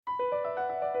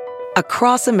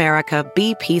Across America,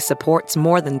 BP supports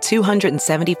more than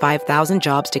 275,000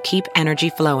 jobs to keep energy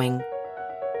flowing.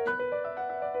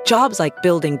 Jobs like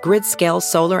building grid-scale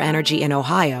solar energy in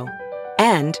Ohio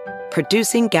and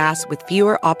producing gas with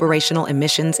fewer operational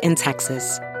emissions in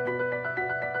Texas.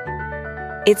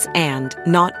 It's and,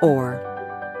 not or.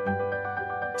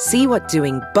 See what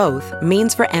doing both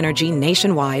means for energy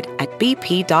nationwide at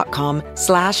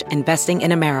bp.com/investing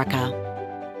in America.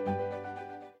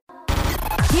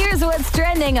 Here's what's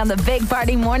trending on the Big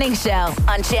Party Morning Show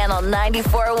on Channel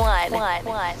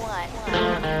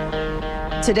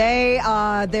 94.1. Today,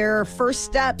 there are first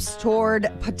steps toward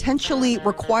potentially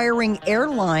requiring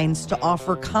airlines to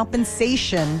offer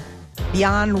compensation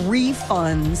beyond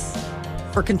refunds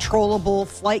for controllable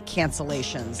flight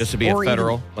cancellations. Just to be a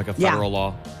federal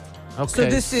law. Okay. So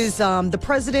this is the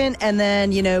president and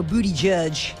then,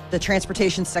 Buttigieg, the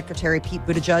transportation secretary, Pete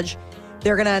Buttigieg.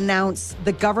 They're going to announce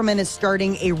the government is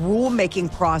starting a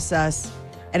rulemaking process,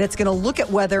 and it's going to look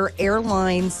at whether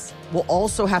airlines will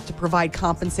also have to provide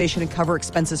compensation and cover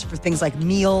expenses for things like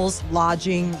meals,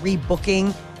 lodging,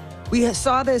 rebooking. We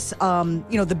saw this,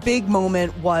 the big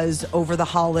moment was over the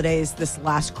holidays this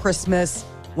last Christmas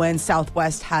when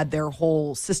Southwest had their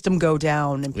whole system go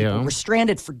down and people were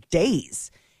stranded for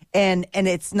days. And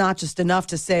it's not just enough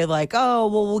to say like, oh,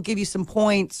 well, we'll give you some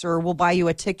points or we'll buy you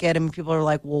a ticket. And people are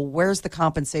like, well, where's the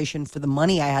compensation for the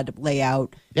money I had to lay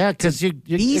out? Yeah, because it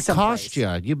cost you.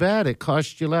 You bet. It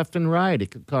cost you left and right.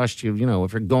 It could cost you,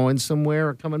 if you're going somewhere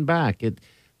or coming back.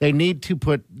 They need to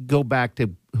go back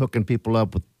to hooking people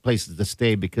up with places to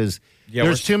stay because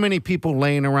there's too many people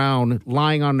lying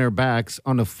on their backs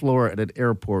on the floor at an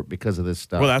airport because of this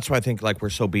stuff. Well, that's why I think we're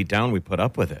so beat down we put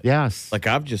up with it. Yes.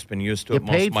 I've just been used to it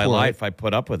most of my life. I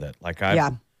put up with it.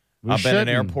 I've been in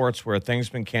airports where things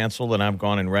been canceled and I've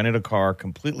gone and rented a car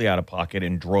completely out of pocket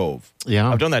and drove.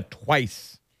 Yeah. I've done that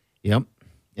twice. Yep.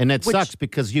 And it sucks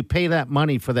because you pay that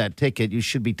money for that ticket, you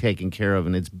should be taken care of,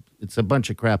 and it's a bunch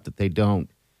of crap that they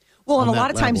don't. Well, and a lot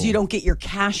of times you don't get your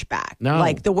cash back. No.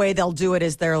 Like the way they'll do it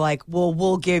is they're like, well,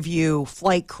 we'll give you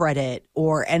flight credit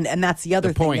and that's the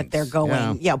other thing that they're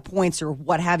going, points or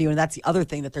what have you. And that's the other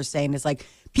thing that they're saying is like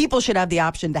people should have the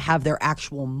option to have their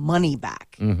actual money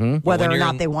back, whether or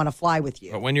not they want to fly with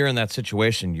you. But when you're in that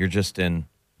situation, you're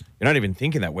not even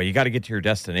thinking that way. You got to get to your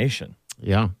destination.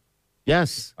 Yeah.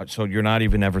 Yes. So you're not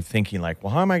even ever thinking like,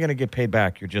 well, how am I going to get paid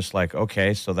back? You're just like,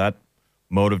 okay, so that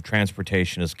mode of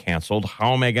transportation is canceled.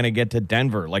 How am I going to get to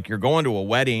Denver? Like you're going to a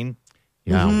wedding.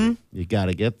 Yeah, you got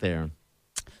to get there.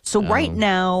 So right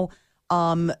now,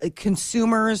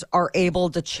 consumers are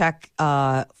able to check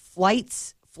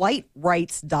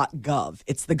flightrights.gov.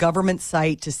 It's the government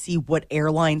site to see what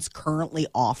airlines currently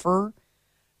offer.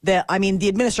 The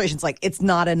administration's like, it's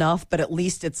not enough, but at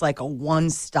least it's like a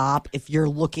one-stop if you're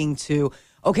looking to,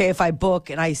 okay, if I book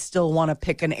and I still want to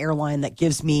pick an airline that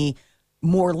gives me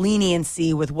more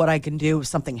leniency with what I can do if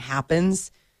something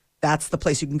happens, that's the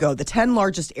place you can go. The 10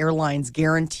 largest airlines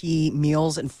guarantee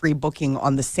meals and free booking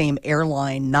on the same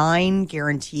airline. 9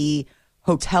 guarantee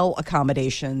hotel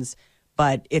accommodations,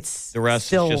 but it's the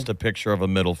rest is just a picture of a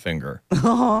middle finger.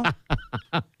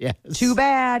 Yes. Too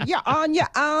bad. You're on your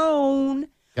own.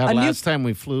 Last time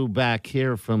we flew back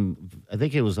here from, I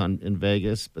think it was in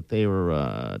Vegas, but they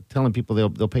were telling people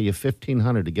they'll pay you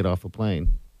 $1,500 to get off a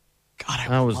plane.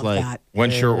 God, I was like that.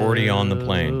 Once you're already on the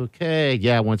plane. Okay,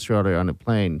 yeah, once you're already on the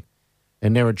plane.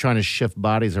 And they were trying to shift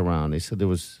bodies around. They said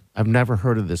I've never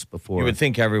heard of this before. You would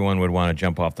think everyone would want to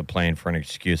jump off the plane for an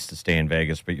excuse to stay in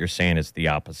Vegas, but you're saying it's the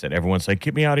opposite. Everyone's like,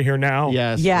 get me out of here now.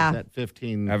 Yes. Yeah. That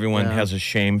 15. Everyone has a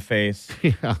shame face.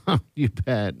 Yeah, you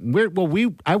bet.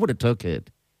 I would have took it.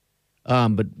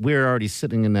 But we're already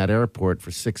sitting in that airport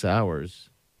for 6 hours.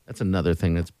 That's another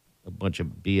thing that's a bunch of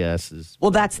BS.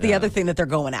 Well, that's the other thing that they're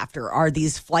going after are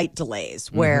these flight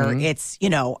delays where it's,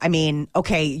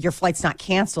 okay, your flight's not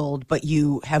canceled, but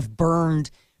you have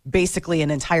burned basically an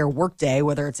entire workday,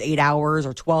 whether it's 8 hours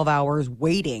or 12 hours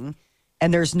waiting,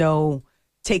 and there's no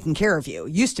taking care of you.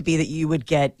 It used to be that you would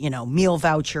get, meal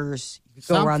vouchers, you could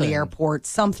go around the airport,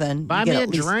 something. Buy me a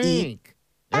drink.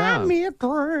 Buy me a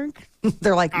drink.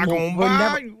 They're like,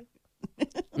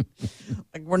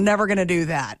 we're never going to do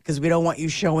that because we don't want you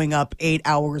showing up 8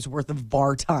 hours worth of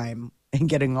bar time and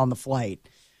getting on the flight.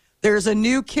 There's a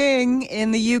new king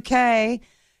in the UK.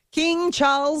 King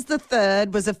Charles III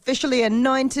was officially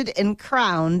anointed and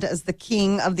crowned as the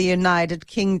King of the United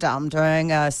Kingdom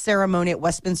during a ceremony at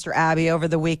Westminster Abbey over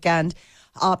the weekend.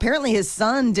 Apparently his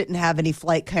son didn't have any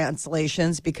flight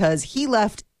cancellations because he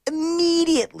left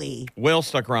immediately. Will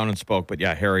stuck around and spoke, but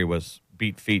yeah, Harry was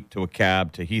beat feet to a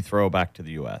cab to Heathrow back to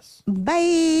the U.S.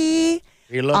 Bye.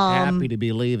 He looked happy to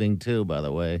be leaving too, by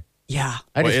the way. Yeah.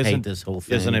 I just hate this whole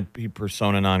thing. Isn't it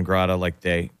persona non grata? Like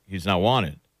he's not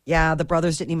wanted. Yeah, the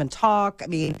brothers didn't even talk. I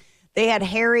mean, they had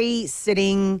Harry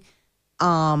sitting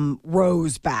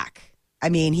rows back. I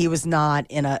mean, he was not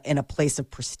in a place of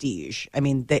prestige. I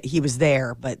mean, he was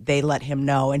there, but they let him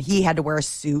know, and he had to wear a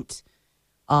suit.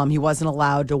 He wasn't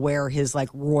allowed to wear his like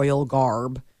royal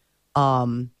garb,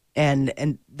 and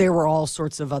there were all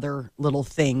sorts of other little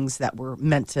things that were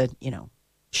meant to,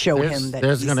 show him that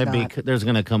there's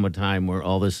going to come a time where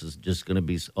all this is just going to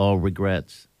be all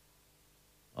regrets.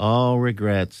 All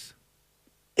regrets.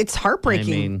 It's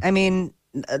heartbreaking. I mean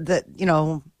that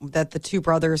the two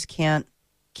brothers can't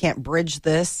bridge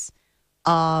this.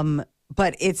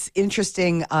 But it's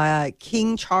interesting.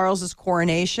 King Charles's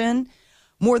coronation,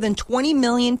 more than 20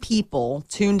 million people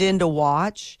tuned in to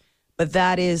watch, but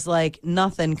that is like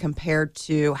nothing compared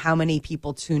to how many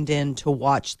people tuned in to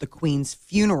watch the Queen's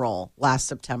funeral last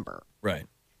September. Right.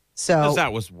 So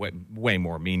that was way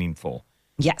more meaniful.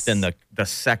 Yes. Than the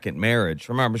second marriage.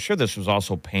 Remember, I'm sure this was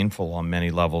also painful on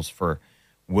many levels for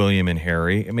William and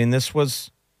Harry. I mean, this was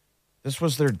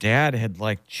their dad had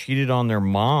like cheated on their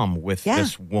mom with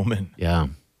this woman. Yeah.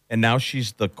 And now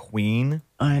she's the queen.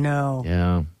 I know.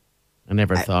 Yeah. I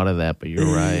never thought of that, but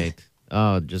you're right.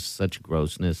 Oh, just such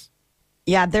grossness.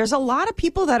 Yeah, there's a lot of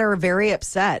people that are very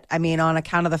upset. I mean, on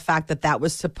account of the fact that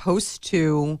was supposed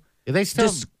to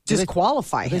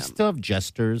disqualify him. They still have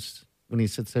jesters when he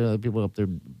sits there, other people up there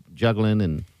juggling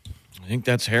and... I think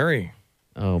that's Harry.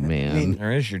 Oh, man. I mean,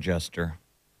 there is your jester.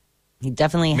 He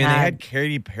definitely they had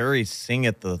Katy Perry sing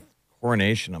at the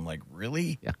coronation. I'm like,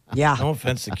 really? Yeah. No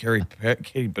offense to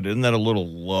Katy, but isn't that a little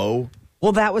low?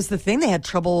 Well, that was the thing. They had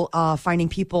trouble finding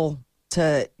people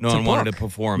to No one wanted to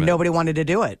perform it. Nobody wanted to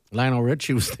do it. Lionel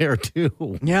Richie was there,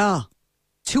 too. Yeah.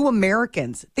 2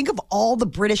 Americans. Think of all the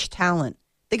British talent.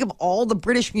 Think of all the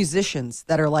British musicians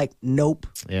that are like, nope.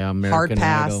 Yeah, American hard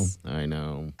pass. Idol. I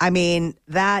know. I mean,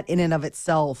 that in and of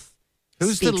itself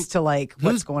speaks to like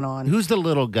what's going on. Who's the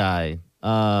little guy?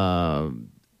 One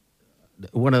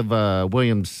of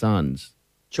William's sons.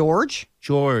 George?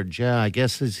 George, yeah. I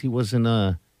guess he wasn't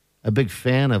a big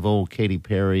fan of old Katy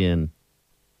Perry and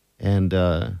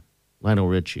Lionel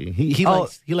Richie.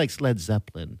 He likes Led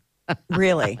Zeppelin.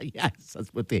 Really? Yes, that's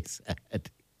what they said.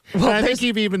 Well, I think he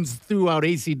even threw out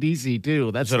AC/DC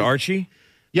too. Is it Archie?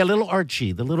 Yeah, little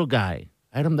Archie, the little guy.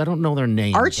 I don't know their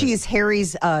name. Archie is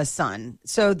Harry's son.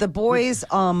 So the boys,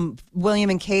 William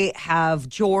and Kate, have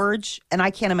George, and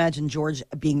I can't imagine George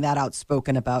being that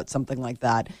outspoken about something like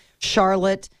that.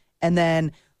 Charlotte, and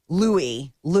then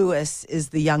Louis is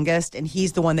the youngest, and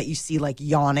he's the one that you see like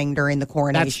yawning during the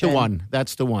coronation.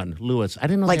 That's the one. Louis. I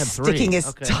didn't know like they had 3. sticking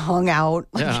his tongue out.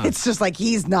 Like, it's just like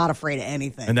he's not afraid of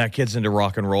anything. And that kid's into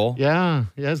rock and roll. Yeah,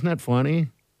 isn't that funny?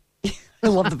 I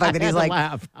love the fact that he's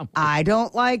like, I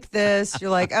don't like this.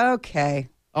 You're like, okay.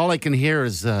 All I can hear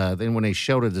is then when they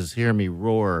showed it is hear me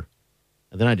roar,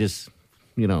 and then I just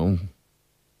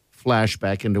flash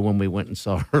back into when we went and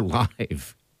saw her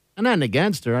live. I'm not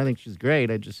against her. I think she's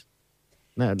great. It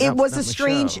was a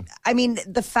strange. I mean,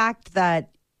 the fact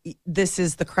that this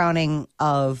is the crowning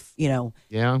of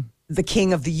the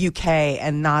king of the UK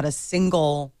and not a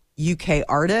single UK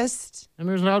artist. And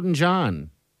there's Elton John.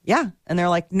 Yeah, and they're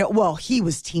like, no. Well, he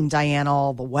was Team Diana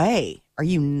all the way. Are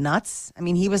you nuts? I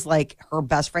mean, he was like her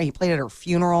best friend. He played at her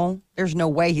funeral. There's no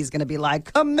way he's going to be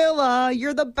like, Camilla,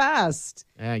 you're the best.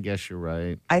 Yeah, I guess you're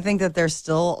right. I think that there's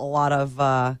still a lot of.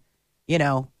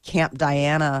 Camp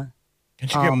Diana.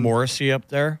 Can't you get Morrissey up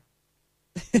there?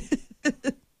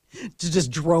 To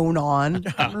just drone on.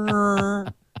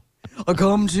 I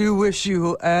come to wish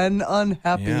you an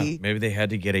unhappy. Yeah, maybe they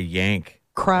had to get a yank.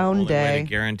 Crown Day. Way to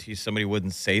guarantee somebody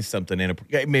wouldn't say something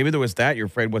maybe there was that. You're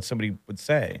afraid what somebody would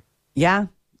say. Yeah,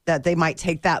 that they might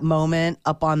take that moment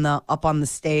up on the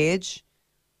stage.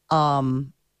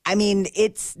 I mean,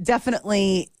 it's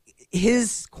definitely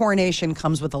his coronation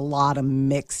comes with a lot of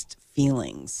mixed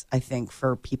feelings, I think,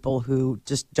 for people who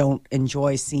just don't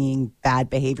enjoy seeing bad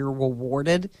behavior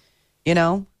rewarded,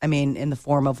 I mean, in the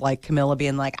form of like Camilla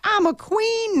being like, I'm a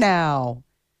queen now,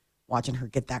 watching her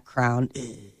get that crown.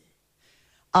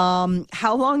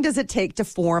 How long does it take to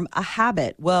form a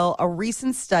habit? Well, a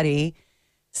recent study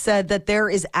said that there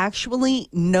is actually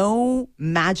no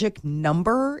magic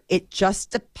number. It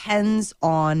just depends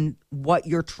on what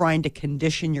you're trying to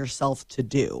condition yourself to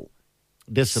do.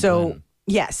 Discipline. So,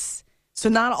 yes. So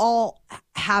not all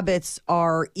habits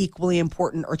are equally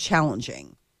important or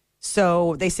challenging.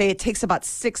 So they say it takes about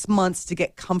 6 months to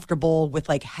get comfortable with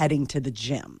like heading to the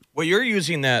gym. Well, you're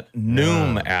using that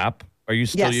Noom app. Are you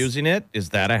still using it? Is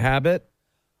that a habit?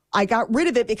 I got rid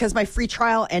of it because my free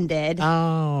trial ended.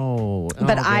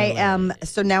 But I am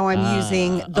so now I'm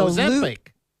using the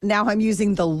now I'm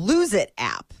using the Lose It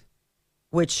app,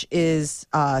 which is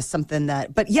something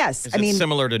that. But yes, I mean,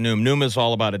 similar to Noom. Noom is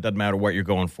all about it. Doesn't matter what you're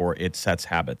going for; it sets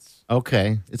habits.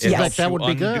 Okay, it seems like that would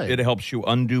be good. It helps you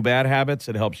undo bad habits.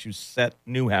 It helps you set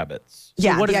new habits.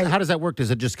 Yeah. So how does that work? Does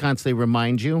it just constantly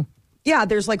remind you? Yeah,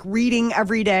 there's like reading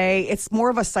every day. It's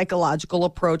more of a psychological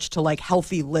approach to like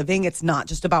healthy living. It's not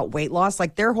just about weight loss.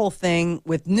 Like their whole thing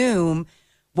with Noom,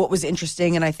 what was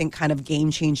interesting and I think kind of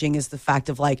game changing is the fact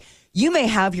of like, you may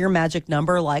have your magic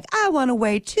number, like, I want to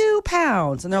weigh 2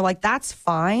 pounds. And they're like, that's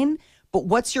fine. But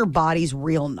what's your body's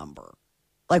real number?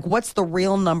 Like, what's the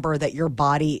real number that your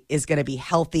body is going to be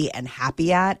healthy and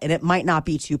happy at? And it might not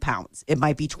be 2 pounds. It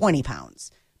might be 20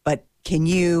 pounds. But can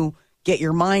you get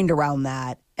your mind around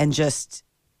that and just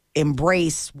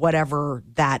embrace whatever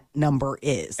that number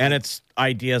is? And it's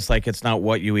ideas like it's not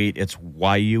what you eat, it's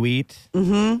why you eat.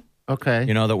 Mm-hmm. Okay.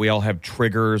 You know, that we all have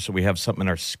triggers. We have something in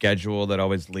our schedule that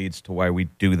always leads to why we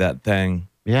do that thing.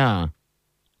 Yeah.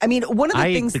 I mean, one of the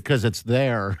things... I eat because it's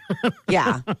there.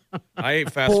 Yeah. I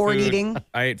ate fast Bored food. eating.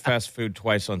 I ate fast food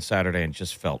twice on Saturday and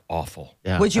just felt awful.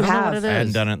 Yeah. What'd you have? I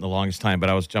hadn't done it in the longest time, but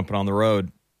I was jumping on the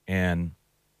road and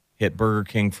hit Burger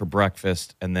King for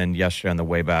breakfast, and then yesterday on the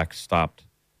way back stopped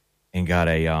and got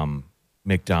a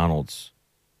McDonald's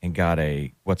and got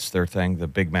a, what's their thing? The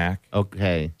Big Mac.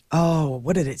 Okay. Oh,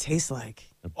 what did it taste like?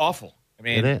 Awful. I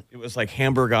mean, it was like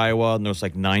Hamburg, Iowa, and there was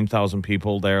like 9,000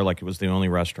 people there, like it was the only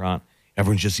restaurant.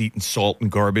 Everyone's just eating salt and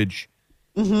garbage.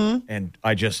 Mm-hmm. And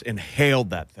I just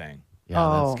inhaled that thing.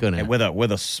 Yeah, that's good. And with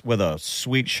a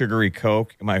sweet sugary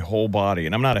Coke in my whole body.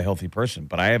 And I'm not a healthy person,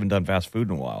 but I haven't done fast food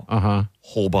in a while.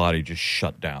 Whole body just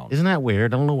shut down. Isn't that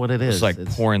weird? I don't know what it is. It's like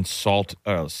pouring sand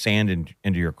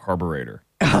into your carburetor.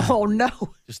 Oh, no.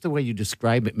 Just the way you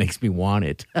describe it makes me want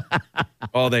it.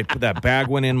 Oh, they put that bag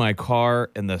went in my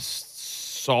car, and the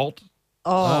salt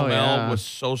smell was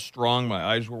so strong. My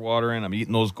eyes were watering. I'm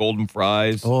eating those golden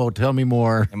fries. Oh, tell me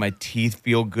more. And my teeth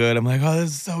feel good. I'm like, oh, this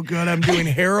is so good. I'm doing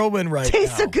heroin right now.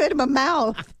 Tastes so good in my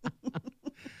mouth.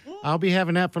 I'll be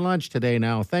having that for lunch today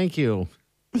now. Thank you.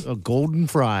 Golden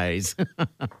fries.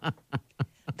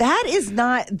 That isn't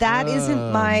my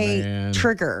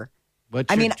trigger.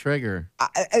 What's your trigger?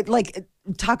 Like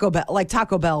Taco Bell. Like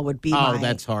Taco Bell would be my...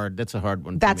 that's hard. That's a hard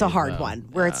one. That's a hard one.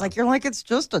 Where it's like, you're like, it's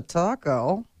just a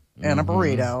taco and a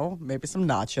burrito, maybe some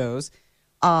nachos.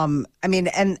 I mean,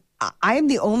 and I am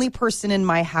the only person in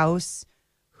my house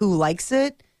who likes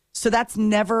it. So that's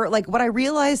never, like, what I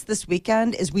realized this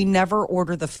weekend is we never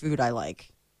order the food I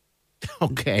like.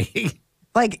 Okay.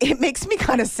 Like, it makes me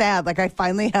kind of sad. Like, I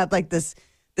finally had, like, this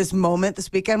moment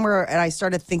this weekend where, and I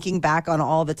started thinking back on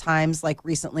all the times, like,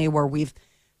 recently where we've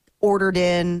ordered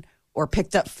in or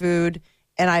picked up food.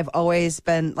 And I've always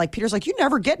been, like, Peter's like, you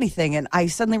never get anything. And I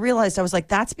suddenly realized, I was like,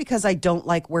 that's because I don't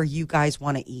like where you guys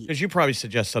want to eat. Because you probably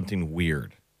suggest something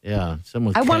weird. Yeah.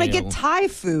 I want to get Thai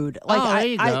food. Like, there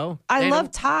you go. I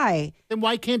love Thai. Then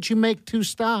why can't you make 2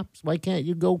 stops? Why can't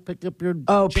you go pick up your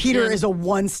Oh, chicken? Peter is a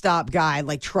one-stop guy.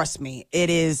 Like, trust me.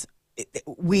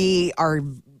 We are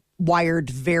wired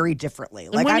very differently.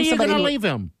 Like, when are you going to leave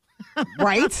him?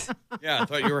 Right? Yeah, I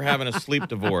thought you were having a sleep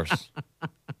divorce.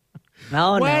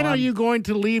 When are you going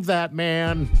to leave that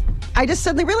man? I just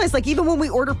suddenly realized, like, even when we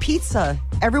order pizza,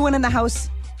 everyone in the house,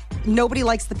 nobody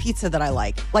likes the pizza that I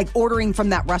like ordering from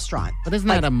that restaurant. But isn't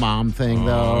that a mom thing,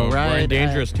 though, right? We're in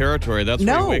dangerous territory. That's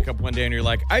when you wake up one day and you're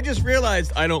like, I just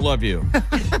realized I don't love you.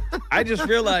 I just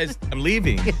realized I'm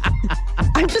leaving.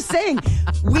 I'm just saying,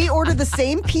 we order the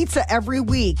same pizza every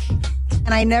week,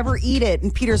 and I never eat it.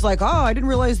 And Peter's like, oh, I didn't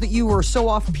realize that you were so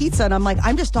off pizza. And I'm like,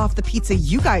 I'm just off the pizza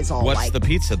you guys all like. What's the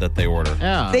pizza that they order?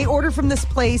 Yeah. They order from this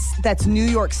place that's New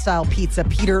York-style pizza.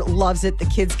 Peter loves it. The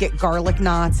kids get garlic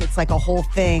knots. It's like a whole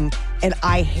thing, and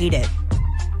I hate it.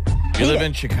 You live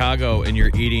in Chicago, and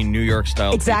you're eating New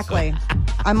York-style Exactly. pizza.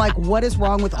 I'm like, what is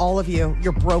wrong with all of you?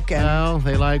 You're broken. Well,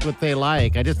 they like what they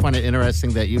like. I just find it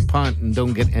interesting that you punt and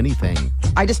don't get anything.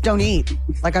 I just don't eat.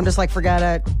 Like, I'm just like, forget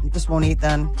it. Just won't eat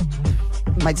then.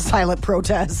 My silent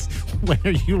protest. When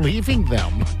are you leaving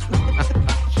them?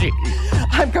 Jeez.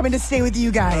 I'm coming to stay with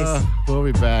you guys. We'll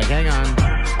be back. Hang on.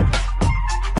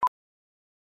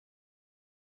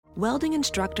 Welding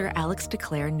instructor Alex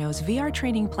DeClaire knows VR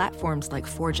training platforms like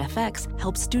Forge FX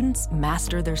help students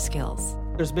master their skills.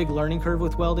 There's a big learning curve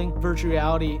with welding. Virtual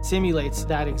reality simulates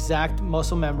that exact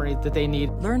muscle memory that they need.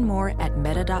 Learn more at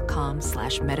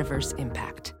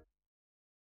meta.com/metaverseimpact.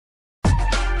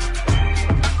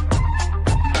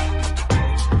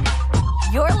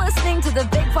 You're listening to the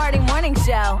Big Party Morning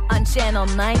Show on Channel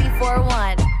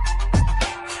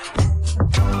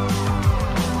 94.1.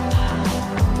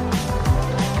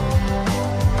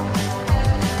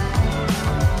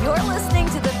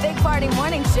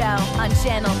 Morning Show on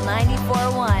Channel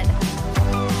 94.1. All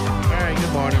right,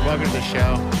 good morning. Welcome to the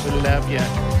show. We love you.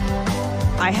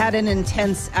 I had an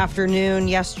intense afternoon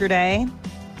yesterday.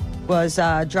 Was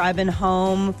driving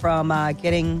home from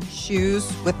getting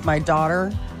shoes with my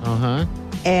daughter. Uh-huh.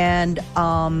 And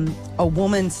a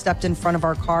woman stepped in front of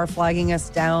our car, flagging us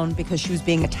down because she was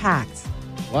being attacked.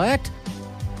 What?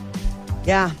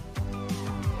 Yeah.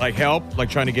 Like help?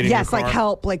 Like trying to get in your car? Yes, like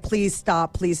help. Like, please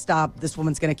stop. Please stop. This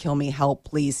woman's going to kill me. Help.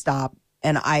 Please stop.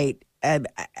 And I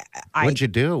What'd you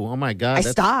do? Oh, my God. I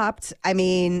stopped. I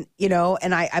mean,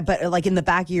 but like in the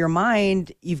back of your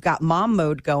mind, you've got mom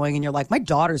mode going and you're like, my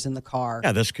daughter's in the car.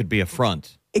 Yeah, this could be a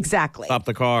front. Exactly. Stop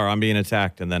the car. I'm being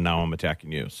attacked. And then now I'm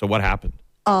attacking you. So what happened?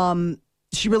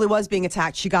 She really was being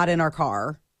attacked. She got in our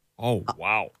car. Oh,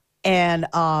 wow. And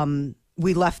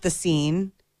we left the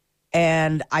scene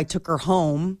and I took her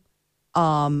home.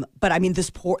 But I mean, this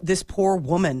poor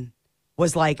woman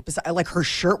was like her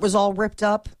shirt was all ripped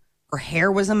up. Her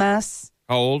hair was a mess.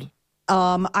 How old?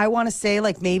 I want to say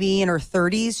like maybe in her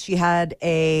 30s. She had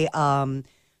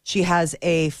she has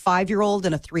a 5-year-old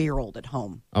and a 3-year-old at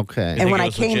home. Okay. And when I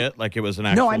came, legit? Like it was an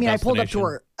actual No, I mean, I pulled up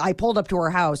to her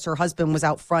house. Her husband was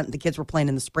out front. The kids were playing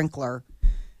in the sprinkler.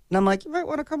 And I'm like, you might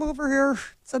want to come over here,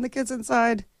 send the kids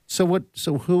inside. So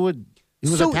who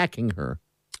was attacking her?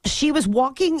 She was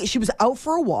out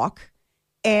for a walk.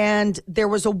 And there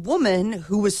was a woman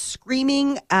who was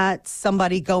screaming at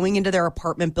somebody going into their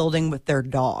apartment building with their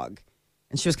dog.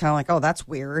 And she was kind of like, oh, that's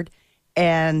weird.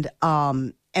 And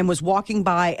was walking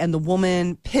by, and the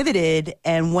woman pivoted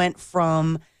and went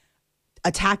from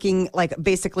attacking, like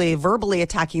basically verbally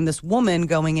attacking this woman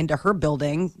going into her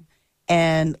building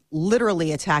and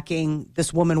literally attacking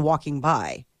this woman walking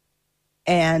by,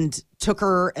 and took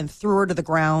her and threw her to the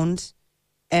ground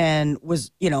and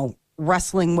was,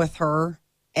 wrestling with her.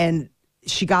 And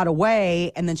she got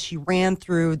away, and then she ran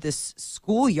through this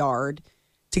schoolyard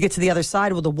to get to the other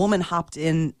side. Well, the woman hopped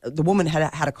in. The woman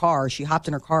had a car. She hopped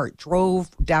in her car, drove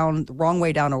down the wrong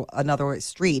way down another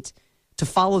street to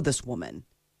follow this woman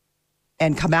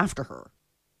and come after her.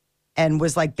 And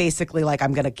was like, basically like,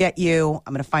 I'm going to get you.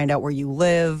 I'm going to find out where you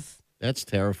live. That's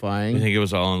terrifying. You think it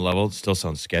was all on level? It still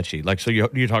sounds sketchy. Like, so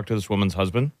you talked to this woman's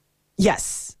husband?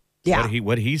 Yes. Yeah.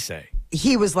 What did he say?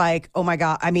 He was like, oh my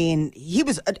God. I mean, he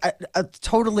was a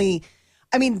totally,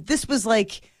 I mean, this was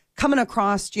like coming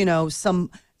across, some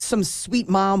sweet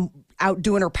mom out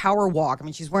doing her power walk. I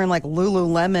mean, she's wearing like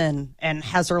Lululemon and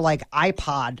has her like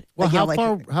iPod. Well,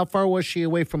 how far was she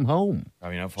away from home? I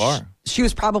mean, how far? She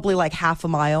was probably like half a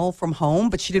mile from home,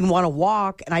 but she didn't want to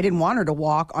walk. And I didn't want her to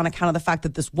walk on account of the fact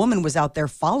that this woman was out there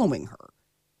following her.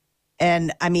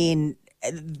 And I mean,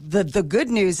 the good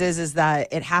news is that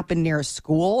it happened near a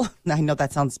school. I know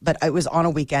that sounds, but it was on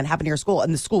a weekend, happened near a school,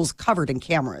 and the school's covered in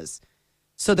cameras.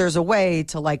 So there's a way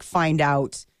to like find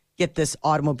out, get this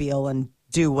automobile and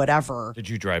do whatever. Did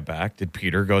you drive back? Did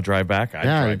Peter go drive back?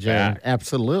 I drove back.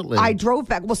 Absolutely. I drove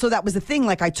back. Well, so that was the thing.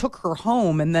 Like I took her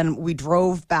home and then we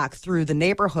drove back through the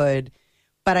neighborhood.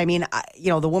 But I mean,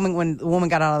 the woman, when the woman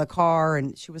got out of the car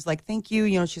and she was like, thank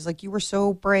you. She's like, you were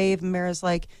so brave. And Mara's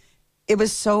like,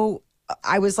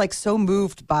 I was like so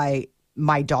moved by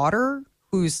my daughter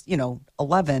who's,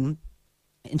 11.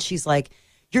 And she's like,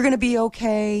 you're going to be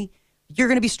okay. You're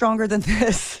going to be stronger than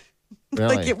this.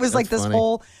 Really? Like it was That's like this funny.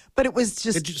 whole, but it was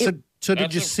just.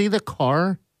 Did you see the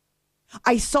car?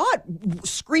 I saw it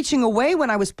screeching away when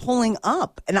I was pulling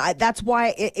up. And that's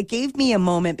why it gave me a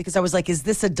moment, because I was like, is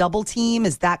this a double team?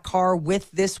 Is that car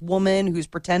with this woman who's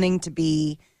pretending to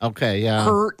be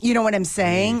hurt? You know what I'm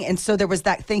saying? And so there was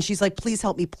that thing. She's like, please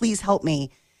help me. Please help me.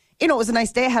 It was a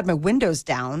nice day. I had my windows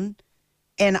down.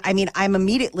 And I mean, I'm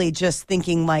immediately just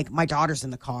thinking like, my daughter's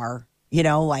in the car.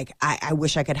 Like I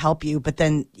wish I could help you. But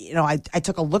then, I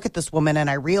took a look at this woman and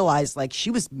I realized like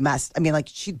she was messed. I mean, like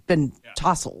she'd been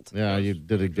tousled. Yeah, you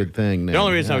did a good thing. The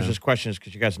only reason I was just questioning is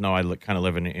because you guys know I kind of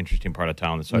live in an interesting part of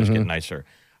town that's always getting nicer.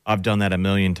 I've done that a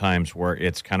million times where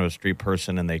it's kind of a street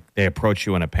person and they approach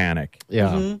you in a panic.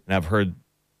 Yeah. Mm-hmm. And I've heard,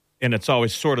 and it's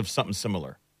always sort of something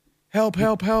similar. Help,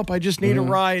 help, help. I just need a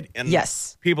ride. And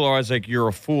yes. People are always like, you're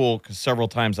a fool, because several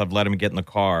times I've let them get in the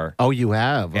car. Oh, you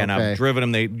have? And okay. I've driven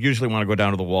them. They usually want to go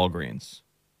down to the Walgreens.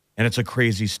 And it's a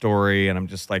crazy story, and I'm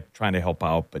just like trying to help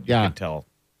out, but you can tell.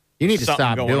 You need to something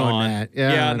stop going doing on. that.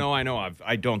 Yeah, no, I know.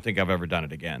 I don't think I've ever done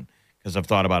it again, because I've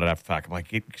thought about it after the fact. I'm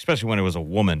like, especially when it was a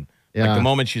woman. Yeah. Like the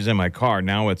moment she's in my car,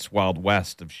 now it's Wild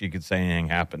West if she could say anything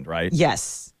happened, right?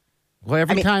 Yes. Well,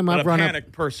 every time I've run up,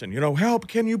 panic person, help!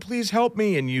 Can you please help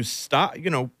me? And you stop.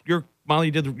 You're Molly.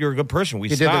 You're a good person. We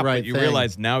stopped, but you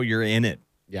realize now you're in it.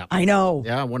 Yeah, I know.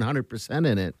 Yeah, 100%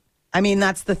 in it. I mean,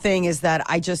 that's the thing, is that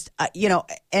I just,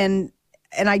 and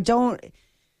and I don't,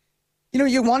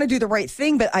 you want to do the right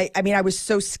thing, but I mean, I was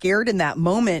so scared in that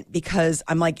moment because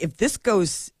I'm like, if this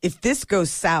goes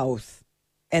south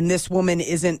and this woman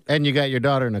isn't, and you got your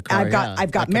daughter in the car.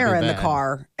 I've got Mara in the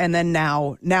car, and then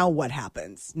now what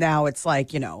happens? Now it's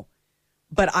like,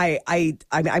 but I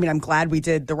mean, I'm glad we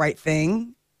did the right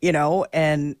thing,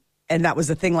 and that was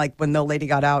the thing. Like when the lady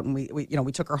got out, and we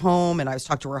took her home, and I was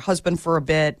talking to her husband for a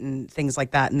bit and things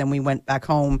like that, and then we went back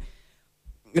home.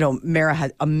 Mara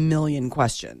had a million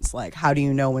questions. Like, how do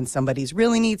you know when somebody's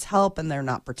really needs help and they're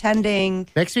not pretending?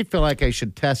 Makes me feel like I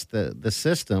should test the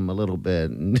system a little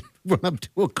bit and run up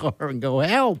to a car and go,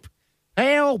 help,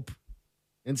 and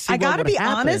see. I got to be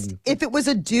honest. If it was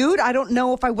a dude, I don't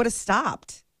know if I would have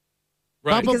stopped.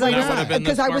 Right,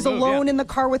 because I was alone in the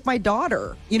car with my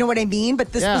daughter. You know what I mean?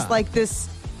 But this was like this.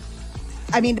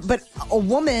 I mean, but a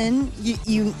woman,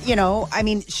 I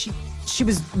mean, she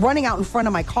was running out in front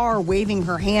of my car, waving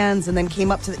her hands, and then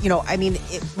came up to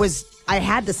I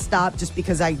had to stop just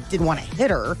because I didn't want to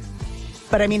hit her.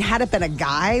 But I mean, had it been a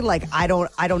guy, like, I don't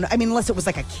know. I mean, unless it was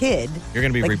like a kid. You're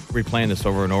going to be replaying this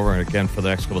over and over again for the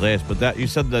next couple of days. But that you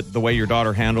said that the way your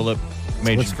daughter handled it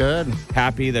made you good.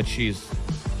 Happy that she's,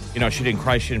 she didn't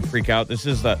cry, she didn't freak out. This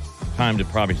is that time to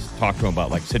probably talk to him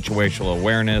about like situational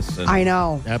awareness. And I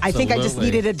know. Absolutely. I think I just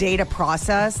needed a day to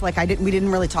process. Like we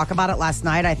didn't really talk about it last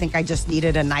night. I think I just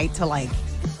needed a night to like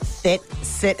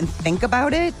sit and think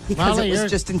about it because Molly, it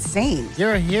was just insane.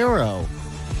 You're a hero.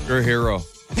 You're a hero.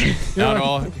 Not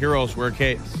all heroes wear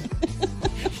capes.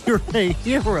 You're a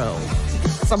hero.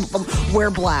 Some of them wear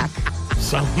black.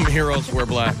 Some heroes wear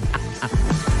black.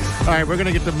 All right, we're going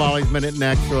to get to Molly's Minute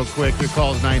next real quick. Your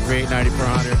call is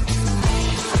 938-9400.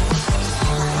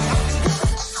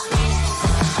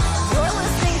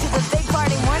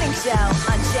 Show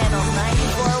on Channel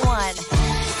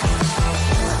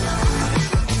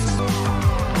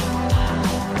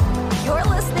 94.1. You're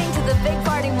listening to the Big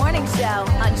Party Morning Show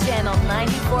on Channel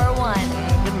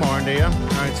 94.1. Good morning to you. All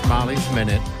right, it's Molly's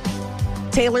Minute.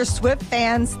 Taylor Swift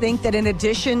fans think that in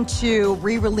addition to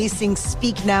re-releasing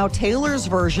Speak Now, Taylor's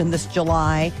version this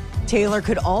July, Taylor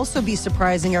could also be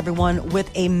surprising everyone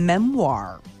with a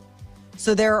memoir.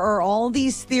 So there are all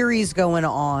these theories going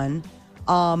on.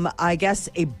 I guess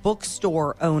a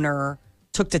bookstore owner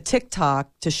took to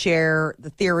TikTok to share the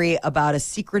theory about a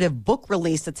secretive book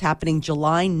release that's happening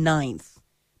July 9th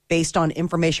based on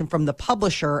information from the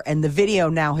publisher, and the video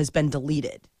now has been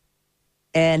deleted.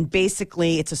 And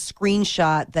basically, it's a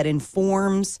screenshot that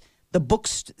informs the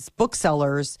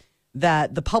booksellers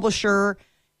that the publisher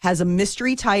has a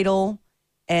mystery title,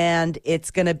 and it's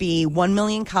going to be 1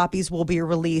 million copies will be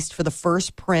released for the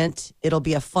first print. It'll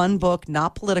be a fun book,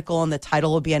 not political, and the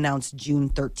title will be announced June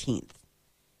 13th.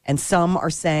 And some are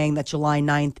saying that July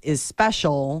 9th is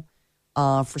special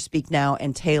for Speak Now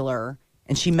and Taylor.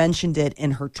 And she mentioned it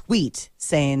in her tweet,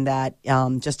 saying that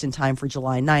just in time for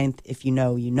July 9th, if you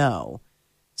know, you know.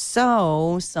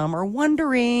 So some are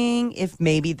wondering if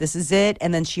maybe this is it.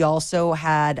 And then she also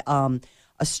had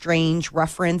a strange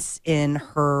reference in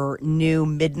her new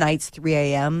Midnight's 3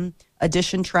 a.m.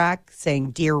 edition track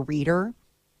saying, Dear Reader.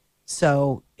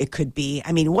 So it could be,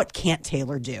 I mean, what can't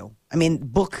Taylor do? I mean,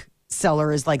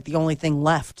 bookseller is like the only thing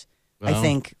left, I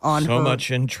think, on her. So much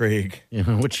intrigue. You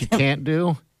know what she can't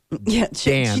do? Yeah,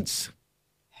 dance.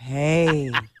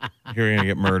 Hey. You're going to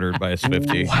get murdered by a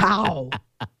Swiftie. Wow.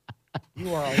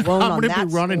 You are alone on that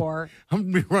score. I'm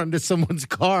going to be running to someone's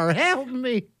car. Help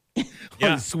me.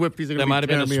 Yeah, Swifties are that might have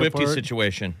been a Swiftie apart.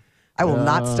 situation. I will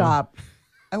not stop.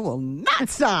 I will not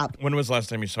stop. When was the last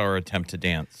time you saw her attempt to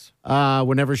dance?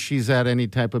 Whenever she's at any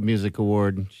type of music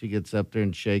award, she gets up there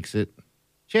and shakes it.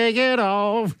 Shake it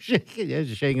off. Shake it. Yeah,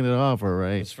 she's shaking it off, all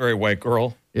right. It's very white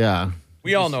girl. Yeah.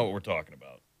 We all know what we're talking about.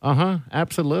 Uh-huh.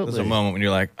 Absolutely. There's a moment when you're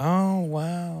like, oh,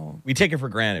 wow. We take it for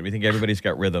granted. We think everybody's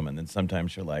got rhythm. And then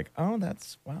sometimes you're like, oh,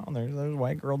 there's a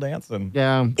white girl dancing.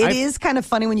 Yeah. It is kind of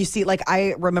funny when you see, like,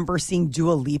 I remember seeing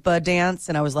Dua Lipa dance,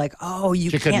 and I was like, oh, you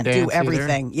can't do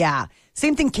everything. Either. Yeah.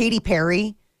 Same thing, Katy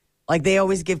Perry. Like, they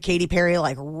always give Katy Perry,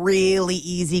 like, really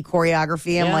easy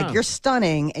choreography. I'm like, you're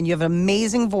stunning, and you have an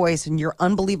amazing voice, and you're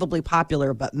unbelievably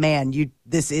popular. But, man,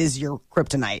 this is your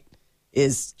kryptonite,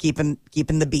 is keeping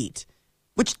the beat.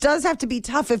 Which does have to be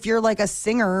tough if you're like a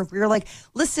singer. You're like,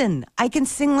 listen, I can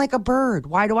sing like a bird.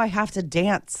 Why do I have to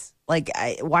dance? Like,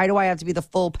 why do I have to be the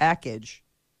full package?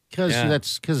 Because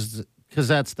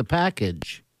that's the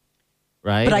package,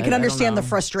 right? But I can understand the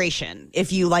frustration.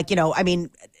 If you like, I mean,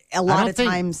 a lot of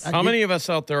times. How many of us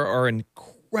out there are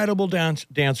incredible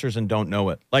dancers and don't know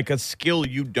it. Like a skill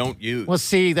you don't use. Well,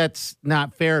 see, that's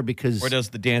not fair because... Or does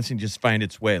the dancing just find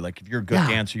its way? Like if you're a good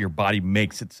dancer, your body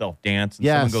makes itself dance. And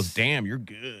someone goes, damn, you're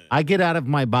good. I get out of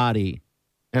my body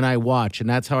and I watch, and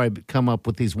that's how I come up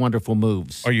with these wonderful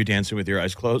moves. Are you dancing with your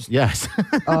eyes closed? Yes.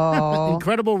 Oh.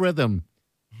 Incredible rhythm.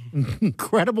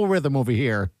 Incredible rhythm over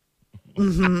here.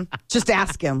 Mm-hmm. Just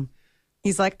ask him.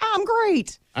 He's like, I'm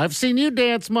great. I've seen you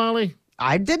dance, Molly.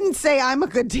 I didn't say I'm a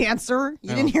good dancer. You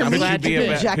didn't hear me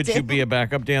interject. Could you be a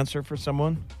backup dancer for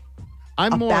someone?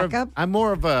 I'm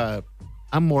more of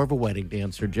a wedding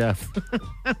dancer, Jeff.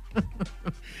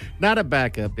 Not a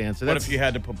backup dancer. What if you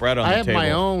had to put bread on the table? I have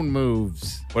my own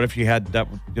moves. What if you had that?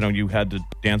 You had to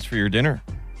dance for your dinner.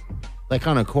 Like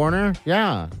on a corner?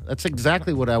 Yeah, that's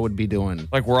exactly what I would be doing.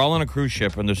 Like we're all on a cruise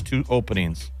ship and there's 2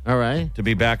 openings. All right. To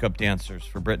be backup dancers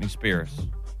for Britney Spears.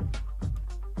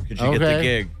 Could you get the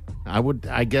gig?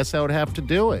 I guess I would have to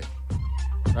do it.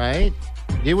 Right?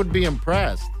 You would be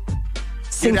impressed.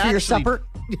 Sing for your supper?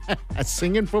 Yeah,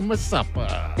 singing for my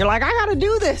supper. You're like, I got to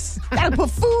do this. Got to put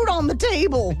food on the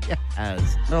table.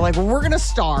 Yes. They're like, well, we're going to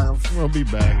starve. We'll be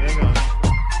back. Hang on.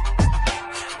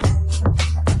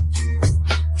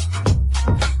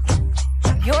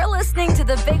 You're listening to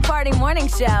the Big Party Morning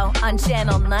Show on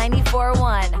Channel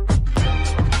 94.1.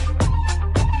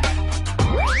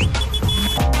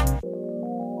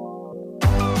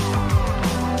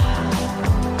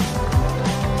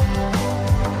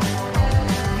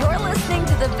 You're listening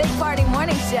to the Big Party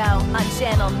Morning Show on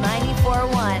Channel 94.1.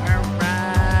 All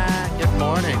right. Good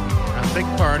morning. On Big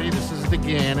Party, this is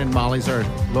DeGan, and Molly's our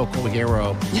local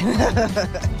hero.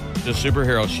 The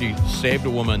superhero. She saved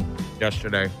a woman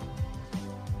yesterday.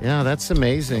 Yeah, that's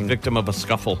amazing. Victim of a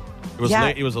scuffle.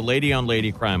 It was a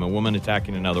lady-on-lady crime, a woman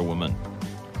attacking another woman.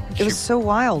 It was so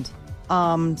wild.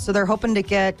 So they're hoping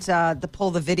to pull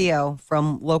the video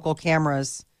from local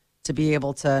cameras to be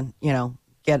able to,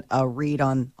 get a read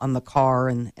on the car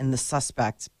and the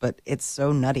suspect. But it's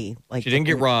so nutty. Like she didn't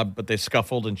get robbed, but they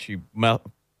scuffled and she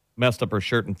messed up her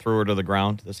shirt and threw her to the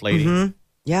ground. This lady. Mm-hmm.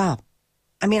 Yeah,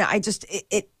 I mean,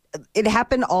 it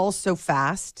happened all so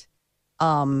fast.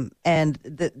 And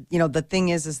the thing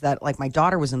is that like my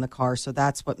daughter was in the car, so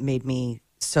that's what made me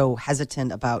so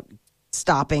hesitant about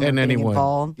stopping and getting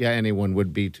involved. Yeah, anyone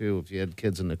would be too if you had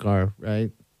kids in the car,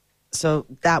 right? So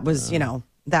that was,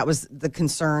 that was the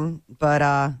concern, but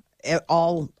it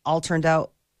all turned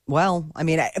out well. I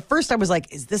mean, at first I was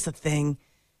like, is this a thing?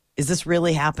 Is this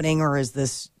really happening, or is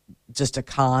this just a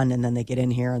con? And then they get in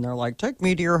here and they're like, take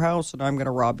me to your house and I'm going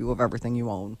to rob you of everything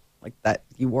you own. Like that,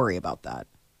 you worry about that.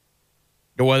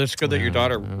 Well, it's good that your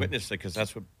daughter witnessed it because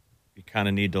that's what you kind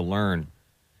of need to learn.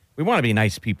 We want to be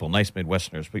nice people, nice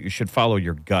Midwesterners, but you should follow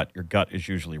your gut. Your gut is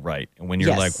usually right. And when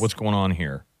you're like, what's going on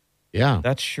here? Yeah.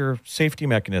 That's your safety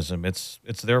mechanism. It's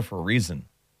there for a reason.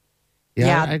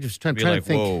 Yeah. I just trying to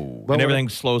think. Whoa. And everything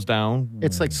slows down.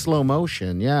 It's like slow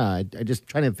motion. Yeah. I just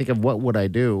trying to think of what would I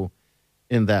do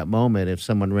in that moment if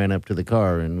someone ran up to the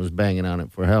car and was banging on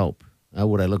it for help.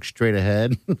 Would I look straight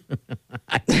ahead?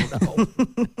 I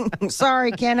don't know.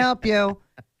 Sorry, can't help you.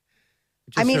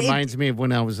 It just reminds me of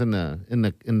when I was in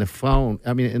the phone.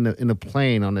 I mean, in the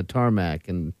plane on the tarmac,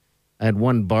 and I had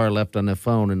one bar left on the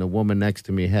phone, and the woman next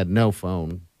to me had no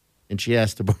phone, and she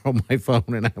asked to borrow my phone,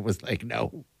 and I was like,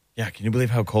 no. Yeah, can you believe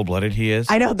how cold-blooded he is?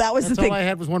 I know that was That's the thing. All I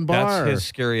had was one bar. That's his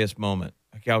scariest moment.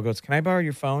 A gal goes, "Can I borrow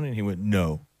your phone?" And he went,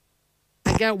 "No,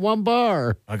 I got one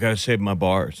bar. I got to save my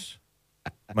bars."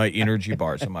 My energy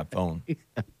bars on my phone.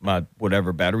 My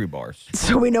whatever battery bars.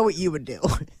 So we know what you would do.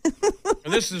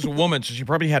 And this is a woman, so she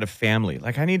probably had a family.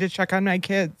 Like, I need to check on my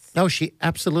kids. No, she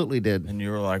absolutely did. And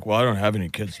you were like, well, I don't have any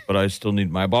kids, but I still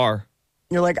need my bar.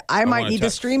 You're like, I might need to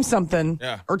stream something.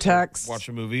 Yeah. Or text. Watch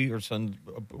a movie or send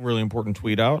a really important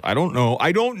tweet out. I don't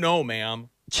know, ma'am.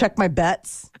 Check my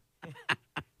bets.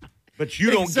 But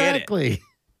you don't get it. Exactly.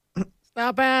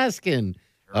 Stop asking.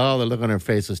 Oh, the look on her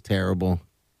face is terrible.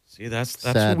 See, that's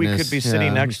what we could be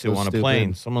sitting next to on a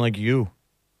plane. Someone like you.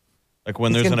 Like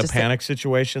when there's in a panic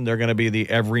situation, they're going to be the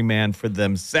everyman for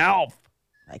themselves.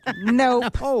 Like, nope.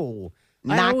 No.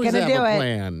 Not going to do a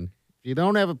plan. If you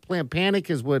don't have a plan, panic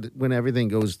is when everything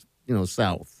goes,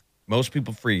 south. Most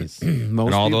people freeze. In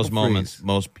all those moments,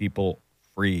 most people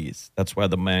freeze. That's why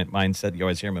the mindset you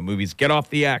always hear in my movies, get off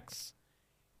the X.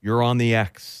 You're on the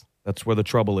X. That's where the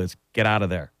trouble is. Get out of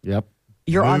there. Yep.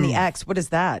 You're on the X. What is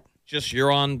that? Just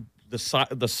you're on the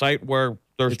site where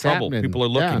there's trouble. Happening. People are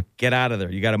looking. Yeah. Get out of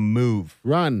there. You got to move.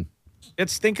 Run.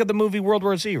 Think of the movie World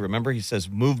War Z. Remember, he says,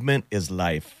 movement is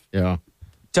life. Yeah.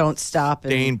 Don't stop.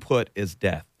 Staying put is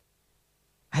death.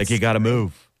 Like you got to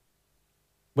move.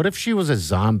 What if she was a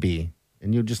zombie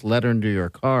and you just let her into your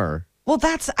car?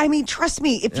 Well, trust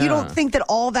me, if you don't think that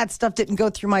all that stuff didn't go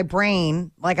through my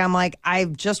brain,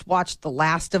 I've just watched The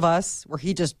Last of Us where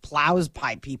he just plows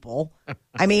by people.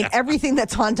 I mean, everything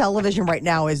that's on television right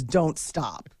now is don't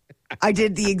stop. I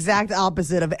did the exact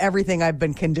opposite of everything I've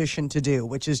been conditioned to do,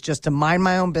 which is just to mind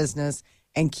my own business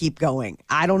and keep going.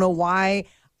 I don't know why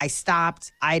I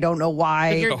stopped. I don't know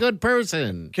why. You're a good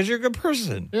person. Because you're a good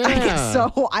person. Yeah. I guess so.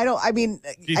 Do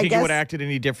you think you would have acted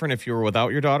any different if you were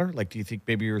without your daughter? Like, do you think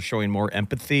maybe you were showing more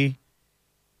empathy?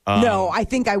 No, I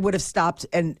think I would have stopped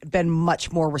and been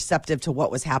much more receptive to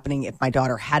what was happening if my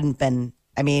daughter hadn't been.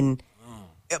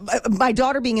 My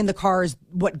daughter being in the car is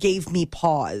what gave me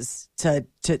pause to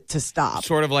stop.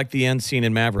 Sort of like the end scene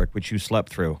in Maverick, which you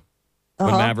slept through.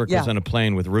 When Maverick was on a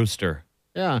plane with Rooster.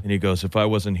 Yeah. And he goes, if I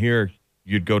wasn't here,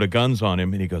 you'd go to guns on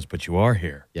him. And he goes, but you are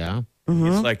here. Yeah. Mm-hmm.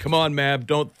 It's like, come on, Mav,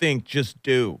 don't think, just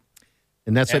do.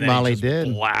 And that's what Molly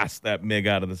did. Blast that MiG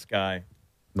out of the sky.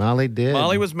 Molly did.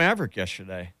 Molly was Maverick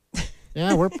yesterday.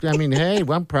 Yeah, hey,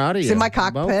 I'm proud of you. It's in my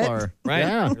cockpit. Right?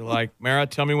 Yeah. You're like, Mara,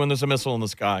 tell me when there's a missile in the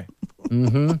sky.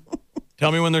 Mm-hmm.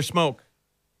 Tell me when there's smoke.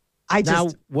 Now,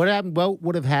 what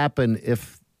would have happened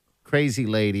if Crazy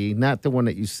Lady, not the one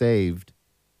that you saved,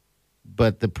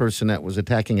 but the person that was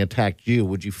attacked you?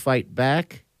 Would you fight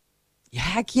back?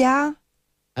 Heck yeah.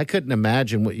 I couldn't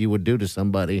imagine what you would do to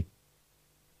somebody.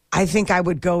 I think I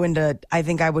would go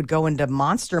into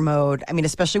monster mode. I mean,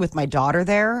 especially with my daughter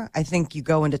there. I think you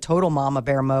go into total mama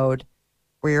bear mode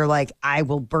where you're like, I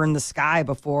will burn the sky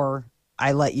before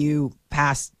I let you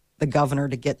pass the governor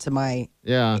to get to my.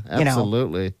 Yeah,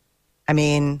 absolutely. I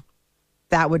mean,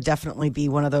 that would definitely be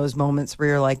one of those moments where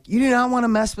you're like, you do not want to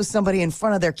mess with somebody in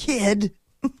front of their kid.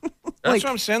 That's what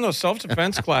I'm saying. Those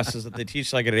self-defense classes that they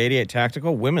teach like at 88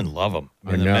 Tactical, women love them.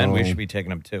 I mean, the men, we should be taking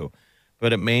them too.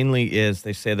 But it mainly is,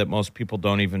 they say that most people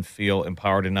don't even feel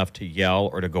empowered enough to yell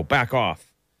or to go back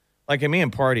off. Like in me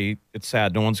and Party, it's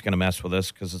sad. No one's going to mess with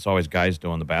us because it's always guys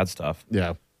doing the bad stuff.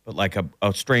 Yeah. But like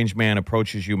a strange man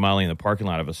approaches you, Molly, in the parking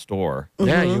lot of a store.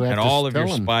 Yeah, you have and to all of your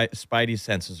tell him. spidey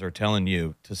senses are telling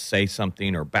you to say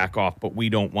something or back off, but we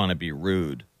don't want to be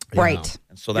rude. Right.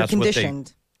 And so that's you're what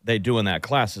conditioned. they do in that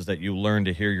class is that you learn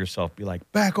to hear yourself be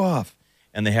like, back off.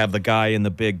 And they have the guy in the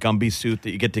big Gumby suit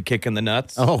that you get to kick in the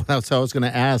nuts. Oh, that's what I was going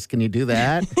to ask. Can you do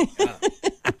that?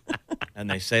 And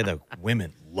they say that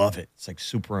women love it. It's like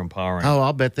super empowering. Oh,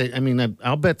 I'll bet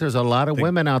I'll bet there's a lot of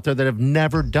women out there that have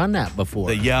never done that before.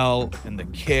 The yell and the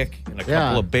kick and a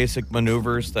couple of basic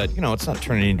maneuvers that, it's not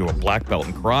turning into a black belt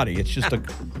in karate. It's just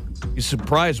you're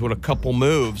surprised what a couple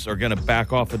moves are going to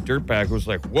back off a dirtbag who's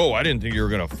like, whoa, I didn't think you were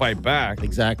going to fight back.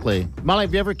 Exactly. Molly,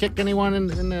 have you ever kicked anyone in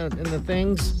the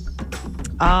things?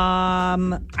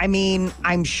 I mean,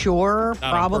 I'm sure,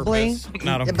 Not probably.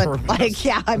 Not on but purpose.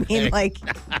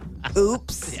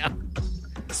 Oops. Yeah.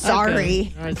 Sorry.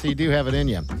 Okay. All right, so you do have it in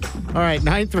you. All right,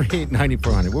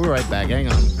 938-9400. We'll be right back. Hang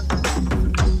on.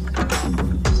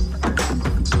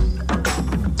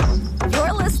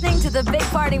 You're listening to the Big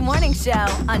Party Morning Show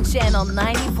on Channel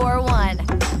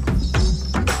 94.1.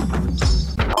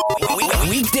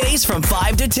 Weekdays from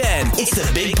 5 to 10. It's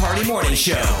the Big Party Morning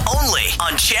Show. Only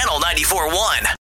on Channel 94.1.